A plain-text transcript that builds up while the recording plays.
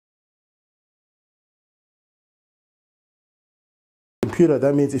computer,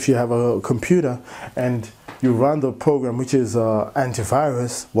 that means if you have a computer and you run the program which is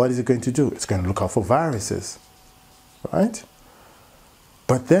antivirus, what is it going to do? It's going to look out for viruses, right?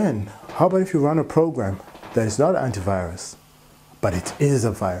 But then, how about if you run a program that is not antivirus, but it is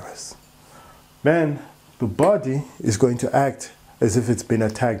a virus? Then the body is going to act as if it's been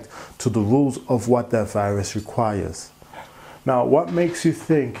attacked to the rules of what that virus requires. Now, what makes you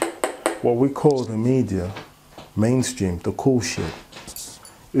think what we call the media, mainstream, the cool shit,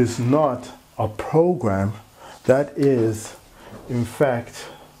 is not a program that is, in fact,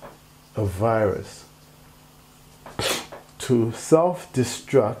 a virus to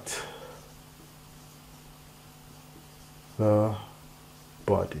self-destruct the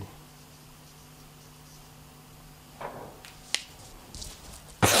body?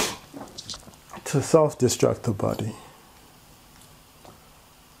 To self-destruct the body.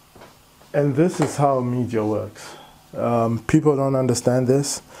 And this is how media works. People don't understand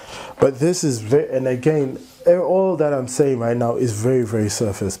this, but this is very, and again, all that I'm saying right now is very, very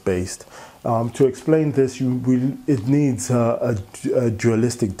surface based. To explain this, it needs a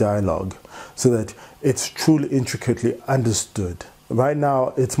dualistic dialogue so that it's truly intricately understood. Right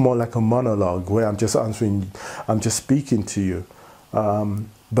now, it's more like a monologue where I'm just speaking to you.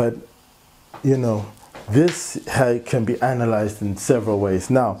 But you know, this can be analyzed in several ways.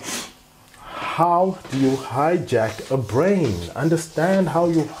 Now, how do you hijack a brain? Understand how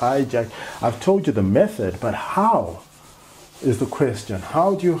you hijack. I've told you the method, but how is the question.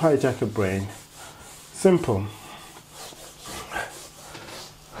 How do you hijack a brain? Simple.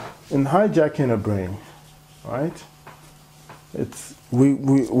 In hijacking a brain, right?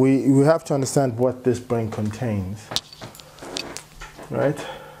 We have to understand what this brain contains, right?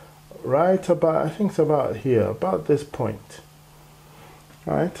 Right about, I think it's about here, about this point,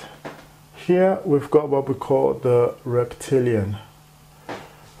 right? Here we've got what we call the reptilian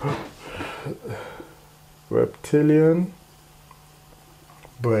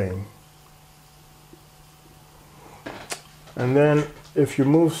brain. And then if you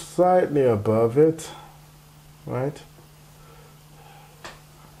move slightly above it, right,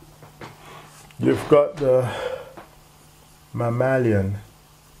 you've got the mammalian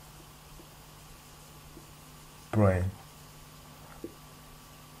brain.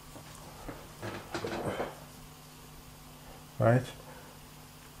 Right?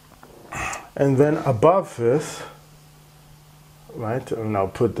 And then above this, right, and I'll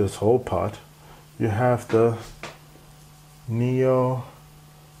put this whole part, you have the neocortex.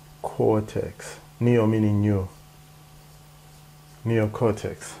 Neo meaning new.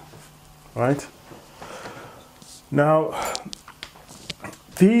 Neocortex. Right? Now,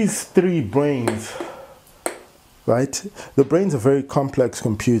 these three brains, right? The brain's a very complex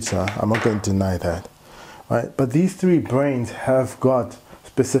computer. I'm not going to deny that. Right? But these three brains have got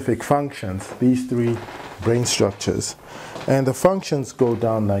specific functions, these three brain structures. And the functions go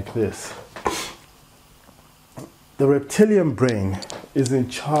down like this. The reptilian brain is in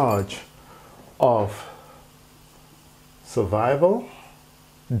charge of survival,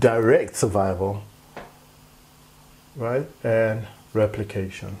 direct survival, right? And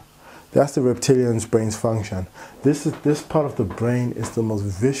replication. That's the reptilian brain's function. This part of the brain is the most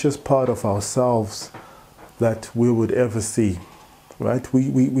vicious part of ourselves that we would ever see, right?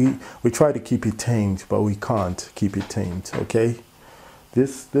 We try to keep it tamed, but we can't keep it tamed. Okay,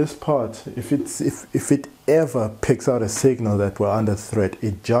 this part, if it ever picks out a signal that we're under threat,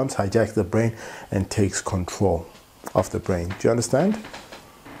 it jumps, hijacks the brain, and takes control of the brain. Do you understand?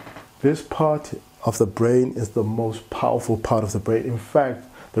 This part of the brain is the most powerful part of the brain. In fact,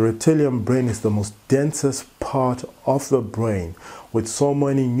 the reptilian brain is the most densest part of the brain, with so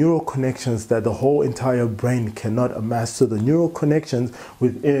many neural connections that the whole entire brain cannot amass to the neural connections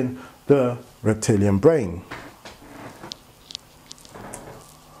within the reptilian brain.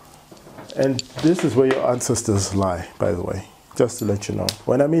 And this is where your ancestors lie, by the way, just to let you know.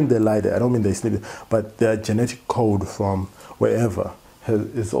 When I mean they lie, I don't mean they sleep, but their genetic code from wherever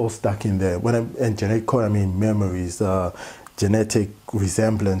is all stuck in there. And genetic code, I mean memories, genetic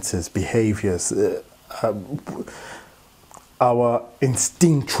resemblances, behaviors, our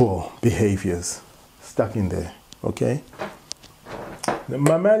instinctual behaviors stuck in there, okay? The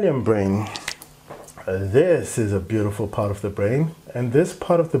mammalian brain, this is a beautiful part of the brain, and this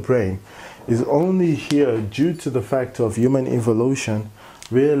part of the brain is only here due to the fact of human evolution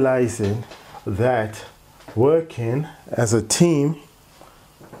realizing that working as a team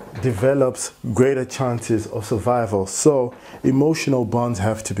develops greater chances of survival. So emotional bonds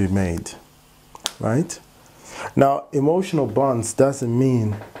have to be made, right? Now, emotional bonds doesn't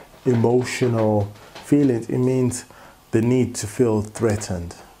mean emotional feelings. It means the need to feel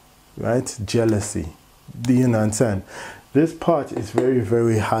threatened, right? Jealousy. Do you understand? This part is very,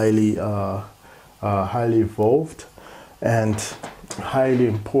 very highly evolved and highly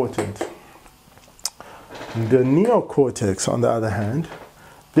important. The neocortex, on the other hand,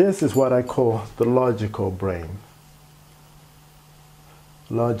 this is what I call the logical brain.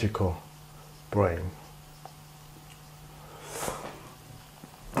 Logical brain.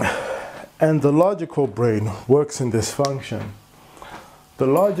 And the logical brain works in this function. The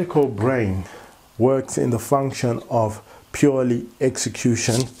logical brain works in the function of purely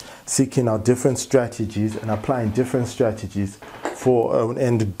execution, seeking out different strategies and applying different strategies for an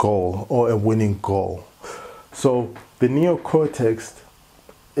end goal or a winning goal. So the neocortex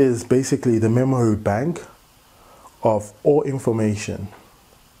is basically the memory bank of all information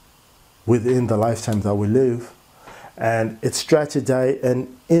within the lifetime that we live, and it's strategized.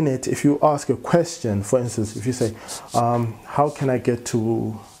 And in it, if you ask a question, for instance, if you say, how can I get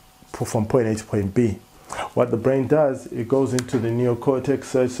from point A to point B? What the brain does, it goes into the neocortex,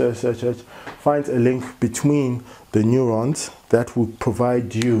 search, finds a link between the neurons that will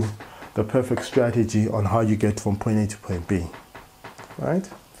provide you the perfect strategy on how you get from point A to point B, right?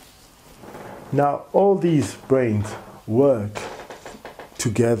 Now, all these brains work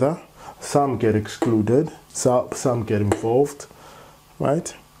together. Some get excluded, some get involved,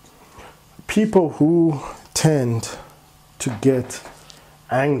 right? People who tend to get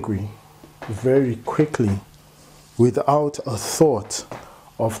angry very quickly without a thought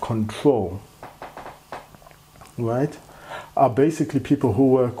of control, right, are basically people who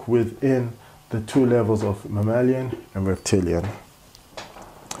work within the two levels of mammalian and reptilian.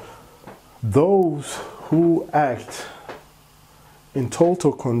 Those who act in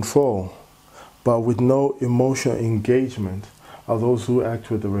total control but with no emotional engagement are those who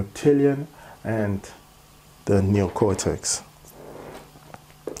act with the reptilian and the neocortex.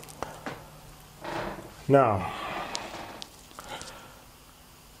 Now,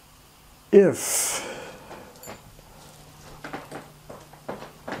 if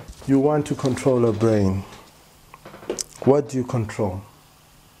you want to control a brain, what do you control?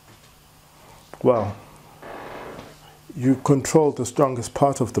 Well, you control the strongest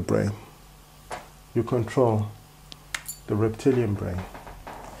part of the brain. You control the reptilian brain.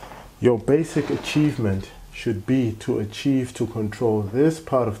 Your basic achievement should be to control this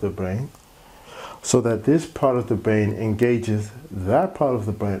part of the brain, so that this part of the brain engages that part of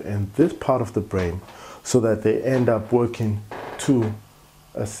the brain and this part of the brain, so that they end up working to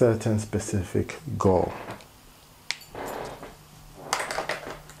a certain specific goal.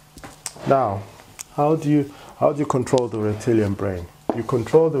 Now, how do you control the reptilian brain? You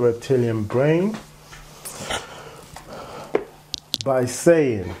control the reptilian brain by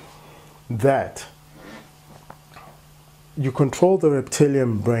saying that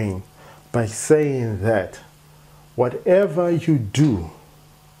whatever you do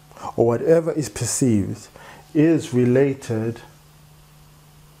or whatever is perceived is related,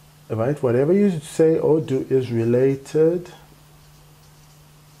 right? Whatever you say or do is related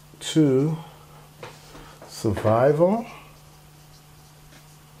to survival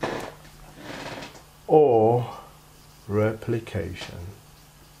or replication.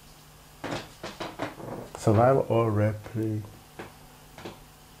 Survival or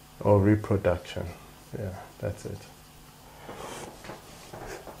reproduction. Yeah, that's it.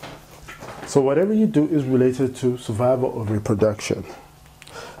 So whatever you do is related to survival or reproduction.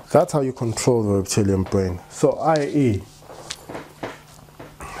 That's how you control the reptilian brain. So i.e.,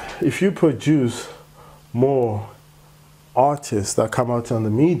 if you produce more artists that come out on the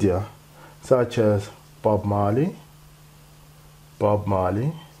media, such as Bob Marley,